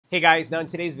Hey guys, now in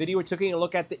today's video we're taking a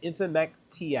look at the Infimech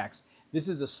TX. This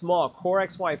is a small Core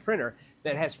XY printer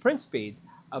that has print speeds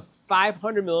of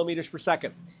 500 millimeters per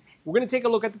second. We're going to take a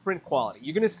look at the print quality.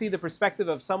 You're going to see the perspective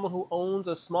of someone who owns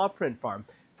a small print farm,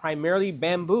 primarily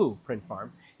bamboo print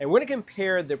farm, and we're going to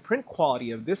compare the print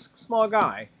quality of this small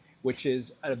guy, which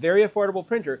is a very affordable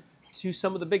printer, to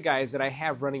some of the big guys that I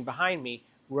have running behind me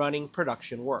running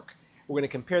production work. We're going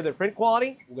to compare the print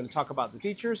quality. We're going to talk about the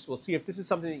features. We'll see if this is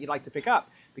something that you'd like to pick up,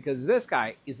 because this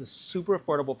guy is a super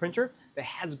affordable printer that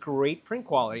has great print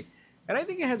quality, and I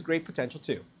think it has great potential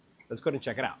too. Let's go ahead and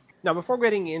check it out. Now, before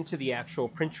getting into the actual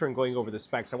printer and going over the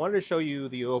specs, I wanted to show you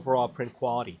the overall print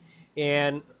quality.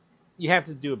 And you have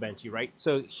to do a benchy, right?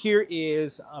 So here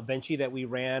is a benchy that we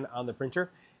ran on the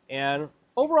printer, and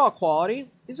overall quality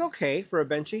is okay for a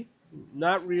benchy.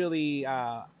 Not really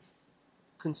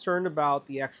concerned about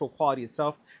the actual quality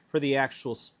itself for the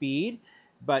actual speed,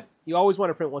 but you always want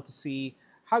to print one to see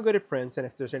how good it prints and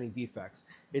if there's any defects.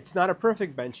 It's not a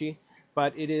perfect benchy,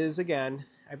 but it is, again,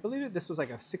 I believe that this was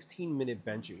like a 16-minute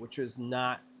benchy, which was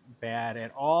not bad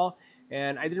at all.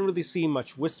 And I didn't really see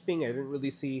much wisping. I didn't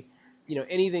really see,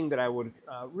 anything that I would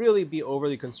really be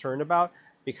overly concerned about,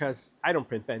 because I don't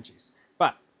print benchies.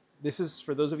 But this is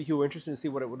for those of you who are interested to see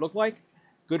what it would look like.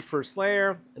 Good first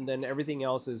layer, and then everything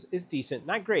else is decent.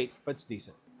 Not great, but it's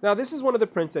decent. Now, this is one of the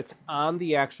prints that's on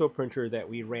the actual printer that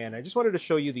we ran. I just wanted to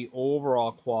show you the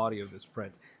overall quality of this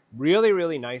print. Really,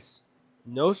 really nice.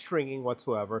 No stringing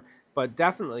whatsoever, but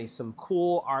definitely some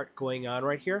cool art going on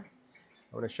right here.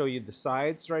 I'm going to show you the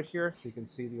sides right here so you can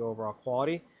see the overall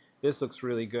quality. This looks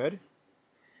really good.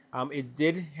 It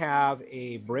did have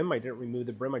a brim. I didn't remove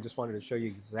the brim. I just wanted to show you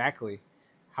exactly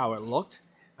how it looked.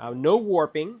 No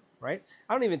warping, right?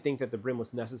 I don't even think that the brim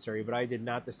was necessary, but I did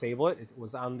not disable it. It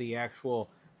was on the actual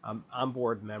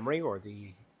onboard memory, or the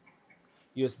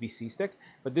USB-C stick.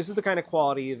 But this is the kind of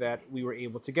quality that we were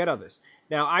able to get of this.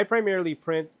 Now, I primarily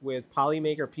print with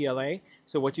Polymaker PLA.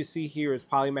 So what you see here is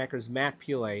Polymaker's matte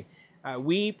PLA.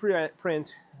 We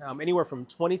print anywhere from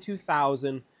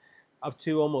 22,000 up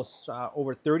to almost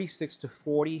over 36 to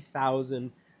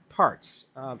 40,000 parts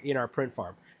in our print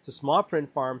farm. It's a small print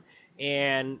farm,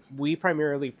 and we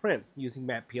primarily print using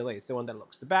matte PLA. It's the one that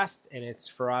looks the best, and it's,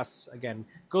 for us, again,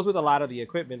 goes with a lot of the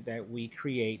equipment that we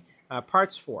create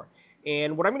parts for.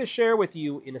 And what I'm going to share with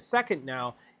you in a second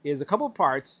now is a couple of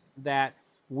parts that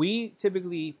we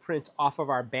typically print off of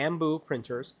our bamboo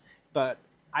printers, but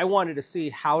I wanted to see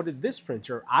how did this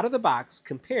printer out of the box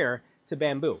compare to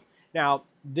bamboo. Now,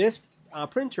 this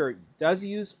printer does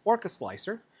use Orca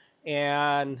Slicer,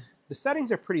 and the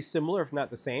settings are pretty similar, if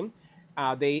not the same.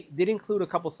 They did include a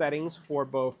couple settings for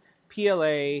both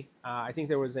PLA, I think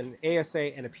there was an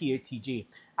ASA and a PATG.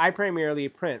 I primarily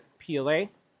print PLA,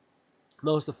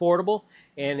 most affordable,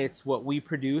 and it's what we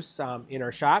produce in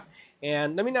our shop.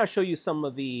 And let me now show you some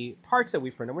of the parts that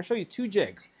we print. I'm going to show you two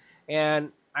jigs,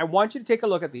 and I want you to take a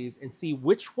look at these and see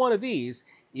which one of these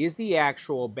is the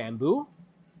actual bamboo,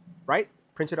 right,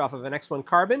 printed off of an X1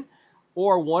 carbon,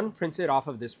 or one printed off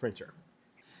of this printer.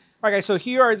 All right, guys, so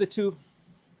here are the two.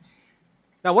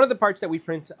 Now, one of the parts that we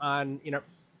print on,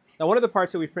 one of the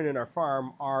parts that we print in our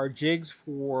farm are jigs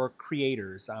for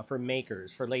creators, for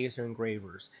makers, for laser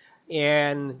engravers.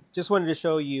 And just wanted to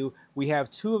show you, we have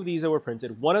two of these that were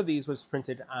printed. One of these was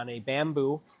printed on a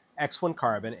bamboo X1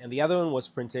 carbon, and the other one was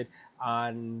printed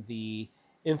on the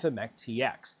Infimech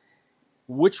TX.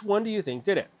 Which one do you think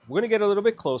did it? We're going to get a little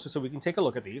bit closer so we can take a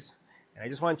look at these. And I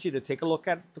just want you to take a look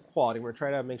at the quality. We're going to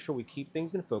try to make sure we keep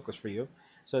things in focus for you.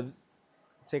 So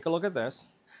take a look at this.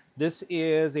 This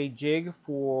is a jig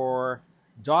for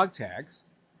dog tags,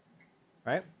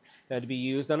 right? That would be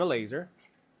used on a laser,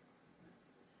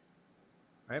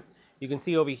 right? You can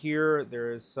see over here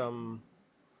there is some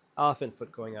elephant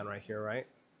foot going on right here, right?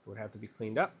 It would have to be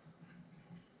cleaned up.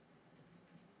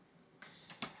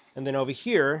 And then over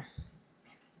here,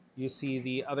 you see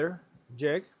the other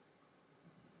jig.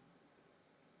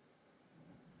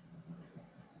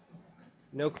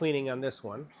 No cleaning on this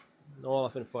one. No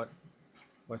elephant foot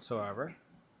whatsoever.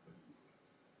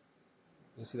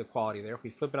 You can see the quality there. If we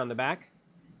flip it on the back,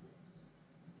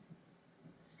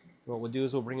 what we'll do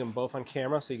is we'll bring them both on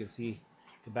camera so you can see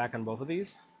the back on both of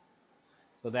these.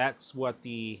 So that's what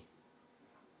the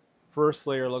first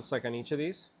layer looks like on each of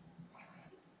these.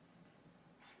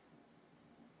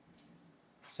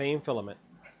 Same filament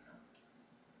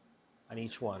on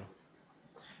each one.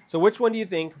 So which one do you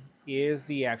think is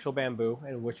the actual bamboo,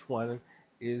 and which one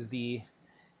is the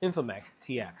Infimech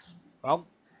TX? Well,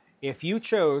 if you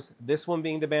chose this one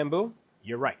being the bamboo,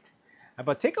 you're right.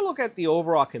 But take a look at the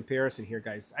overall comparison here,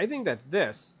 guys. I think that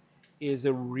this is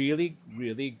a really,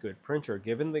 really good printer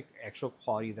given the actual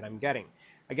quality that I'm getting.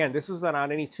 Again, this is not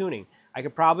any tuning. I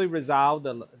could probably resolve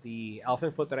the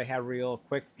elephant foot that I have real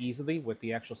quick, easily with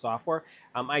the actual software.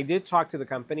 I did talk to the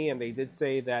company and they did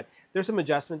say that there's some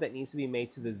adjustment that needs to be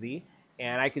made to the Z,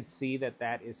 and I could see that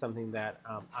that is something that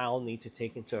I'll need to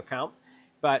take into account.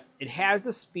 But it has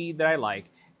the speed that I like,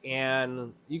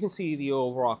 and you can see the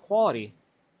overall quality.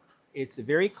 It's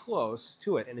very close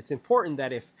to it, and it's important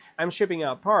that if I'm shipping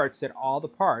out parts, that all the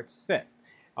parts fit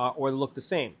or look the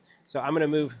same. So I'm going to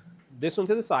move this one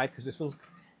to the side because this one's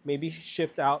maybe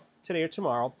shipped out today or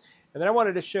tomorrow. And then I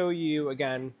wanted to show you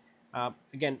again,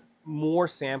 more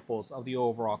samples of the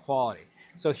overall quality.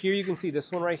 So here you can see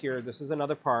this one right here. This is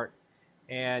another part,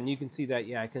 and you can see that,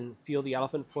 yeah, I can feel the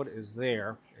elephant foot is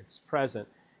there. It's present,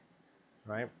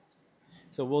 right?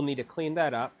 So we'll need to clean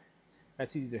that up.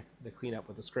 That's easy to clean up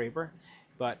with a scraper.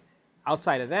 But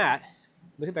outside of that,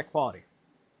 look at that quality.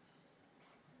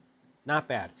 Not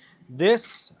bad.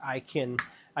 This I can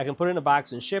put in a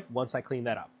box and ship once I clean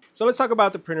that up. So let's talk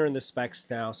about the printer and the specs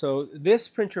now. So this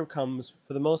printer comes,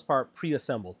 for the most part,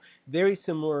 pre-assembled. Very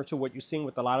similar to what you're seeing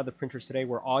with a lot of the printers today,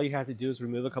 where all you have to do is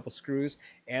remove a couple screws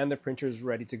and the printer is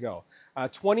ready to go.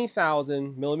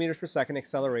 20,000 millimeters per second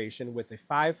acceleration with a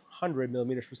 500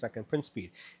 millimeters per second print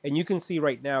speed. And you can see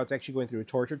right now it's actually going through a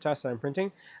torture test that I'm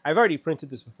printing. I've already printed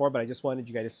this before, but I just wanted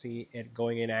you guys to see it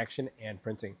going in action and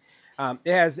printing.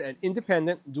 It has an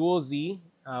independent dual Z,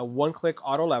 one-click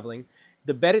auto leveling.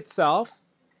 The bed itself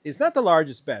is not the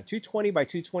largest bed, 220 by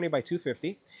 220 by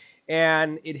 250,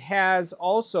 and it has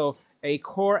also a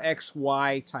Core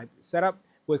XY type setup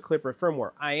with Clipper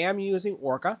firmware. I am using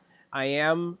Orca. I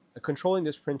am controlling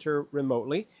this printer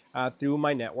remotely through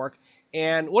my network.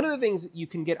 And one of the things you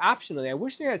can get optionally, I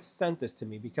wish they had sent this to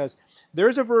me, because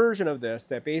there's a version of this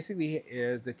that basically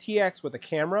is the TX with a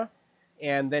camera,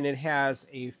 and then it has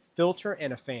a filter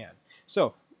and a fan.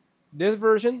 So this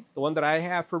version, the one that I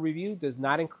have for review, does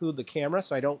not include the camera,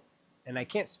 so I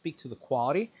can't speak to the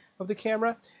quality of the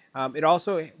camera. It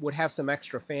also would have some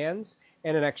extra fans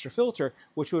and an extra filter,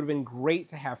 which would have been great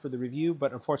to have for the review,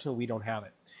 but unfortunately we don't have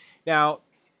it. Now,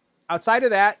 outside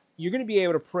of that, you're going to be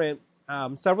able to print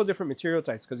several different material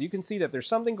types, because you can see that there's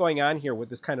something going on here with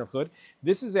this kind of hood.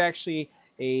 This is actually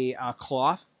a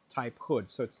cloth type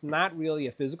hood, so it's not really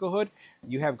a physical hood.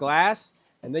 You have glass,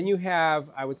 and then you have,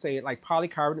 I would say, like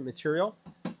polycarbonate material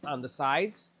on the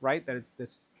sides, right? That it's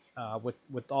this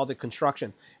with all the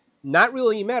construction. Not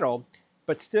really metal,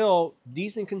 but still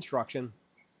decent construction.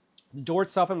 The door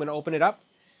itself, I'm going to open it up.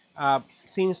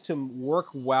 Seems to work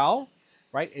well,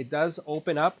 right? It does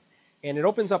open up, and it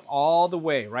opens up all the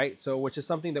way, right? So, which is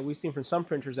something that we've seen from some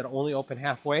printers that only open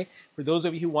halfway. For those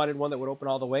of you who wanted one that would open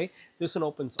all the way, this one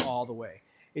opens all the way.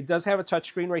 It does have a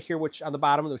touchscreen right here, which on the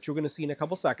bottom, which you're going to see in a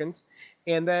couple seconds.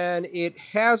 And then it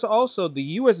has also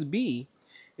the USB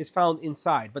is found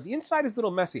inside, but the inside is a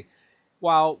little messy.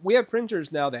 While we have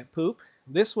printers now that poop,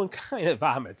 this one kind of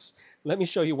vomits. Let me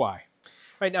show you why.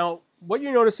 Right now, what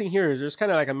you're noticing here is there's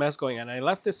kind of like a mess going on. I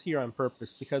left this here on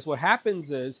purpose because what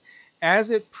happens is,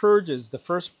 as it purges the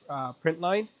first print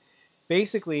line,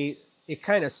 basically it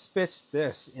kind of spits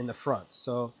this in the front.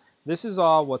 So this is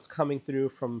all what's coming through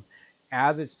from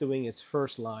as it's doing its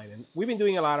first line. And we've been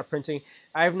doing a lot of printing.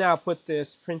 I've now put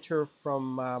this printer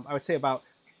from, I would say about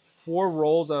 4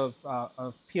 rolls of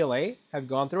PLA have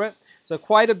gone through it. So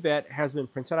quite a bit has been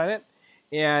printed on it.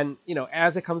 And, you know,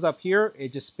 as it comes up here,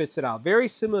 it just spits it out. Very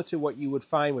similar to what you would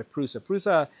find with Prusa.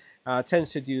 Prusa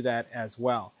tends to do that as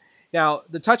well. Now,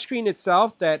 the touchscreen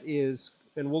itself, that is,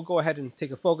 and we'll go ahead and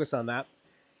take a focus on that.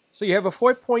 So you have a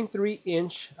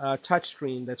 4.3-inch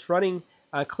touchscreen that's running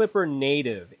Clipper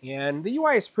native, and the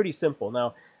UI is pretty simple.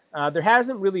 Now, there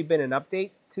hasn't really been an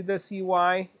update to this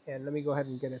UI, and let me go ahead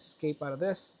and get escape out of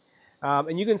this.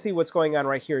 And you can see what's going on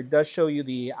right here. It does show you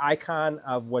the icon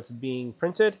of what's being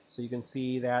printed, so you can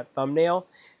see that thumbnail.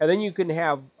 And then you can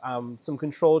have some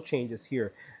control changes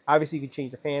here. Obviously, you can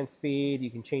change the fan speed, you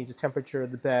can change the temperature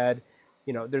of the bed.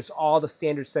 You know, there's all the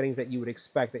standard settings that you would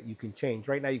expect that you can change.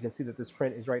 Right now, you can see that this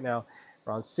print is right now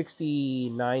around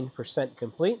 69%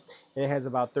 complete, and it has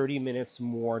about 30 minutes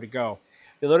more to go.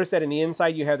 You'll notice that in the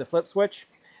inside, you have the flip switch.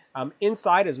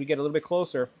 Inside, as we get a little bit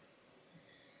closer,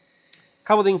 a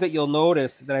couple things that you'll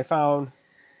notice that I found,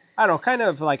 I don't know, kind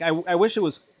of like, I wish there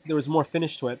was more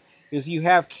finish to it, is you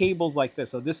have cables like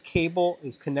this. So this cable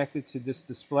is connected to this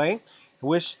display. I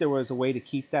wish there was a way to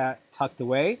keep that tucked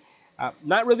away.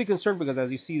 Not really concerned, because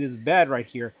as you see this bed right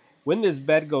here, when this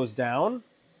bed goes down,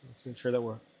 let's make sure that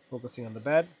we're focusing on the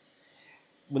bed.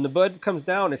 When the bed comes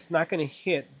down, it's not going to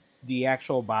hit the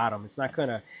actual bottom. It's not going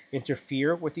to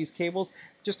interfere with these cables.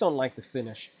 Just don't like the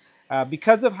finish.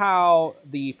 Because of how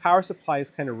the power supply is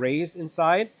kind of raised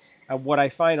inside, what I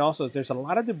find also is there's a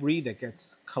lot of debris that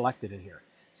gets collected in here.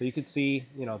 So you can see,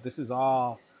 this is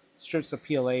all strips of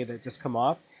PLA that just come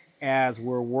off as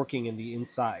we're working in the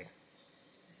inside.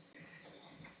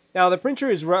 Now the printer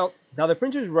is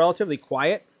relatively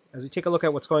quiet. As we take a look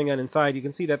at what's going on inside, you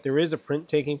can see that there is a print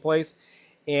taking place,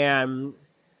 and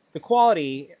the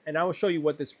quality, and I will show you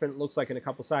what this print looks like in a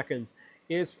couple seconds,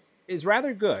 is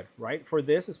rather good, right? For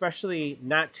this, especially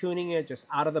not tuning it just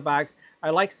out of the box. I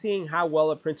like seeing how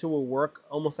well a printer will work,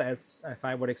 almost as if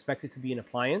I would expect it to be an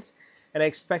appliance. And I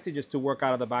expect it just to work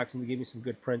out of the box and to give me some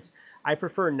good prints. I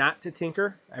prefer not to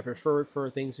tinker. I prefer for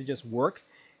things to just work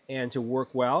and to work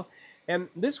well. And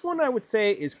this one I would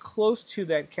say is close to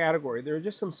that category. There are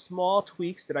just some small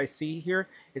tweaks that I see here.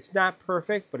 It's not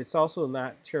perfect, but it's also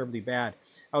not terribly bad.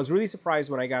 I was really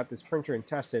surprised when I got this printer and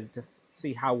tested to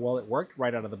see how well it worked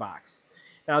right out of the box.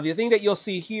 Now the thing that you'll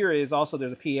see here is also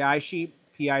there's a PI sheet.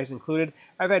 PI is included.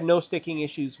 I've had no sticking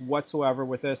issues whatsoever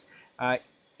with this.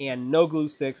 And no glue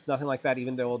sticks, nothing like that,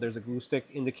 even though there's a glue stick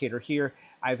indicator here.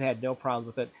 I've had no problems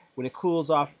with it. When it cools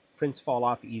off, prints fall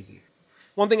off easy.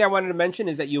 One thing I wanted to mention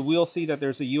is that you will see that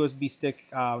there's a USB stick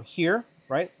here,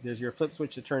 right? There's your flip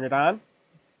switch to turn it on.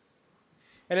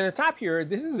 And in the top here,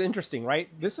 this is interesting, right?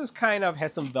 This is kind of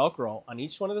has some Velcro on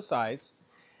each one of the sides.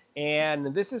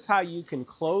 And this is how you can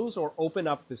close or open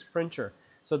up this printer.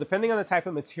 So depending on the type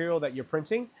of material that you're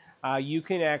printing, you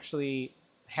can actually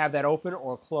have that open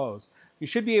or close. You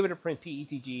should be able to print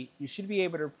PETG. You should be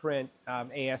able to print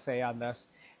ASA on this.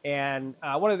 And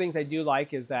one of the things I do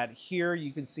like is that here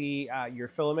you can see your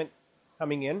filament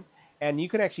coming in, and you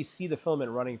can actually see the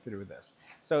filament running through this.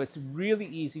 So it's really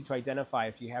easy to identify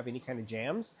if you have any kind of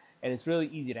jams, and it's really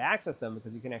easy to access them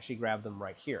because you can actually grab them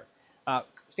right here.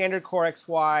 Standard Core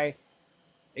XY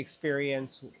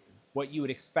experience, what you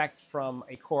would expect from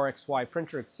a Core XY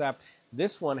printer, except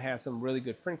this one has some really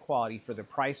good print quality for the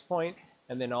price point,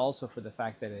 and then also for the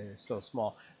fact that it is so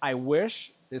small. I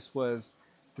wish this was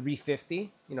 350,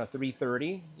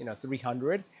 330,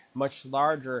 300, much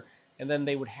larger, and then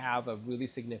they would have a really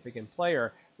significant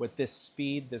player with this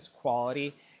speed, this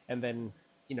quality, and then,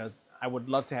 I would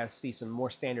love to see some more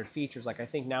standard features. Like I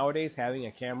think nowadays having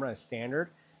a camera is standard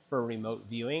for remote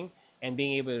viewing, and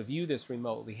being able to view this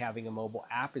remotely, having a mobile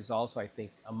app is also, I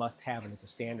think, a must-have, and it's a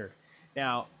standard.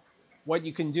 Now, what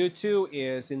you can do too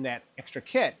is in that extra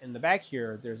kit in the back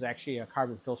here, there's actually a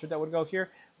carbon filter that would go here.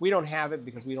 We don't have it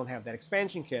because we don't have that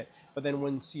expansion kit. But then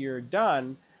once you're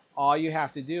done, all you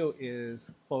have to do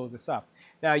is close this up.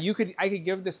 Now I could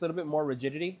give this a little bit more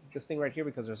rigidity, this thing right here,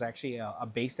 because there's actually a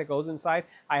base that goes inside.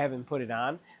 I haven't put it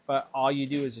on, but all you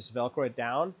do is just Velcro it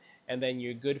down, and then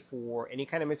you're good for any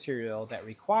kind of material that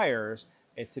requires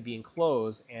it to be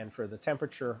enclosed and for the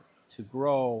temperature to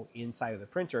grow inside of the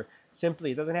printer.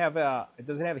 Simply, it doesn't have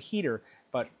a heater,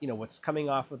 but what's coming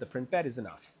off of the print bed is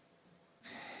enough.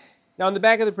 Now on the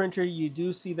back of the printer, you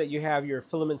do see that you have your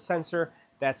filament sensor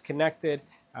that's connected,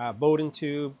 Bowden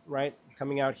tube, right,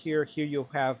 coming out here. Here you'll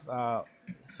have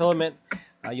filament.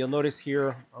 You'll notice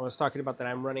here I was talking about that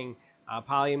I'm running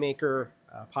Polymaker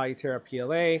Polyterra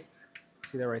PLA.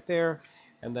 See that right there,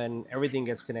 and then everything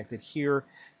gets connected here.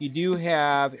 You do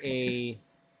have a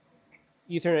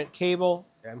Ethernet cable.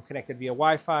 I'm connected via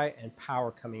Wi-Fi and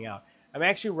power coming out. I'm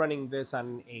actually running this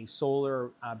on a solar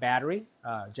battery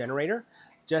generator,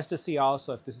 just to see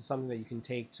also if this is something that you can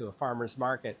take to a farmer's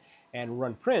market and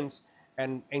run prints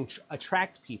and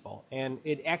attract people. And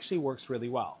it actually works really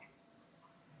well.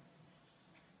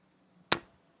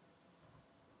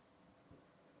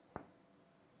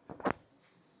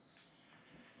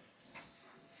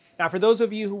 Now, for those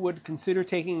of you who would consider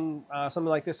taking something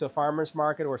like this to a farmer's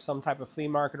market or some type of flea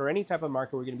market or any type of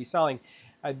market we're going to be selling,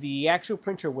 the actual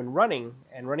printer, when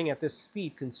running at this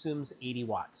speed, consumes 80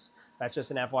 watts. That's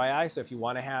just an FYI, so if you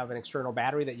want to have an external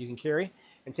battery that you can carry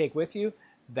and take with you,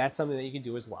 that's something that you can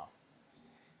do as well.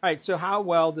 All right, so how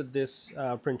well did this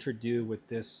printer do with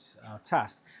this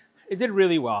test? It did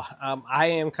really well. I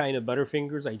am kind of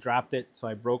butterfingers. I dropped it, so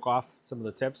I broke off some of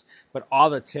the tips, but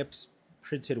all the tips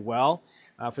printed well.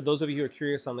 For those of you who are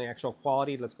curious on the actual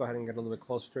quality, let's go ahead and get a little bit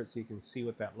closer to it so you can see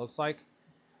what that looks like.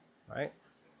 All right.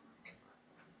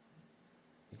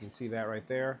 You can see that right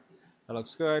there. That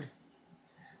looks good.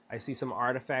 I see some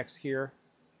artifacts here.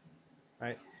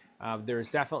 Right. There's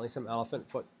definitely some elephant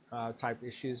foot type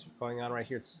issues going on right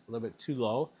here. It's a little bit too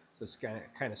low, so it's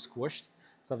kind of squished.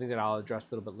 Something that I'll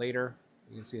address a little bit later.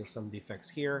 You can see some defects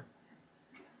here.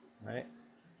 All right.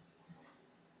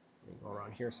 Let me go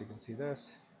around here so you can see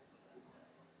this.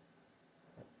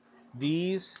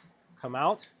 These come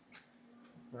out,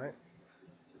 right?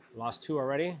 Lost 2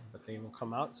 already, but they will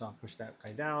come out, so I'll push that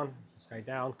guy down. This guy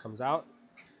down, comes out.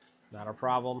 Not a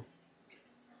problem.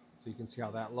 So you can see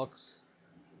how that looks.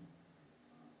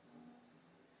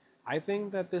 I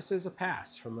think that this is a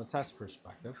pass from a test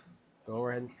perspective. The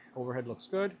overhead looks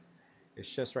good. It's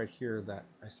just right here that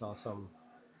I saw some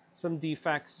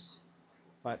defects,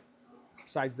 but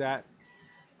besides that,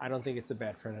 I don't think it's a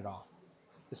bad print at all,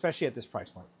 especially at this price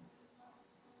point.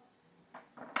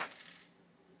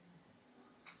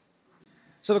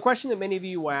 So the question that many of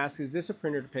you ask, is this a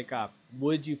printer to pick up?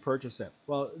 Would you purchase it?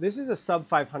 Well, this is a sub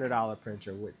 $500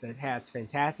 printer that has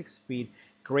fantastic speed,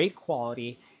 great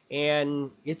quality,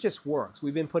 and it just works.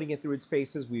 We've been putting it through its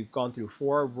paces. We've gone through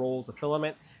 4 rolls of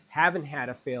filament, haven't had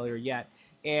a failure yet.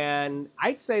 And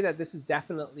I'd say that this is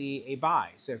definitely a buy.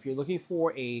 So if you're looking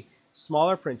for a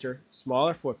smaller printer,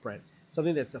 smaller footprint,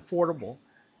 something that's affordable,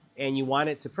 and you want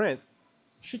it to print,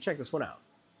 you should check this one out.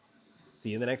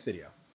 See you in the next video.